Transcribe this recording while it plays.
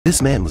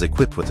This man was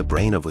equipped with the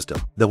brain of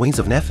wisdom, the wings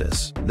of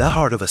Nephis, the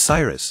heart of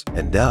Osiris,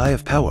 and the eye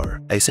of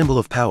power, a symbol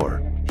of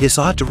power. He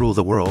sought to rule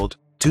the world.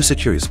 To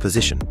secure his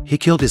position, he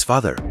killed his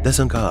father, the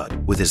sun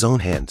god, with his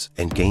own hands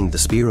and gained the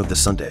spear of the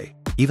Sunday.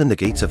 Even the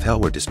gates of hell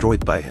were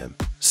destroyed by him.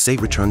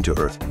 Sate returned to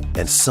earth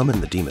and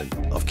summoned the demon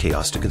of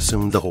chaos to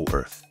consume the whole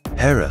earth.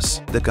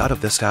 Horus, the god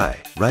of the sky,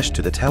 rushed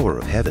to the tower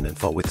of heaven and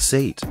fought with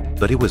Sate,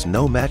 but he was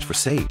no match for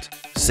Sate.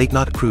 Sate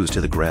knocked Cruz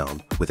to the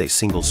ground with a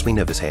single swing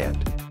of his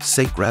hand.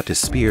 Sate grabbed his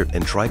spear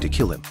and tried to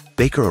kill him.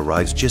 Baker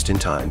arrives just in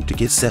time to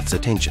get Seth's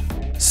attention.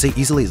 Sate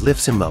easily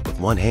lifts him up with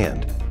one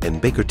hand,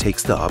 and Baker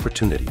takes the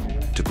opportunity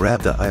to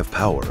grab the Eye of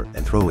Power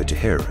and throw it to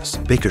Horus.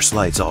 Baker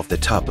slides off the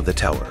top of the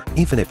tower,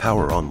 infinite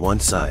power on one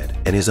side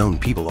and his own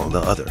people on the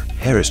other.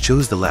 Horus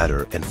chose the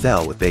latter and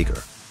fell with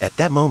Baker. At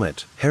that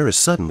moment, Horus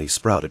suddenly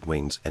sprouted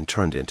wings and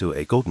turned into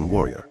a golden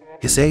warrior.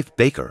 He saved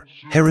Baker.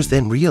 Horus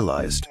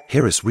realized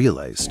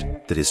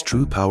that his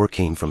true power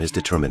came from his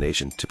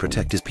determination to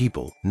protect his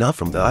people, not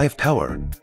from the Eye of Power.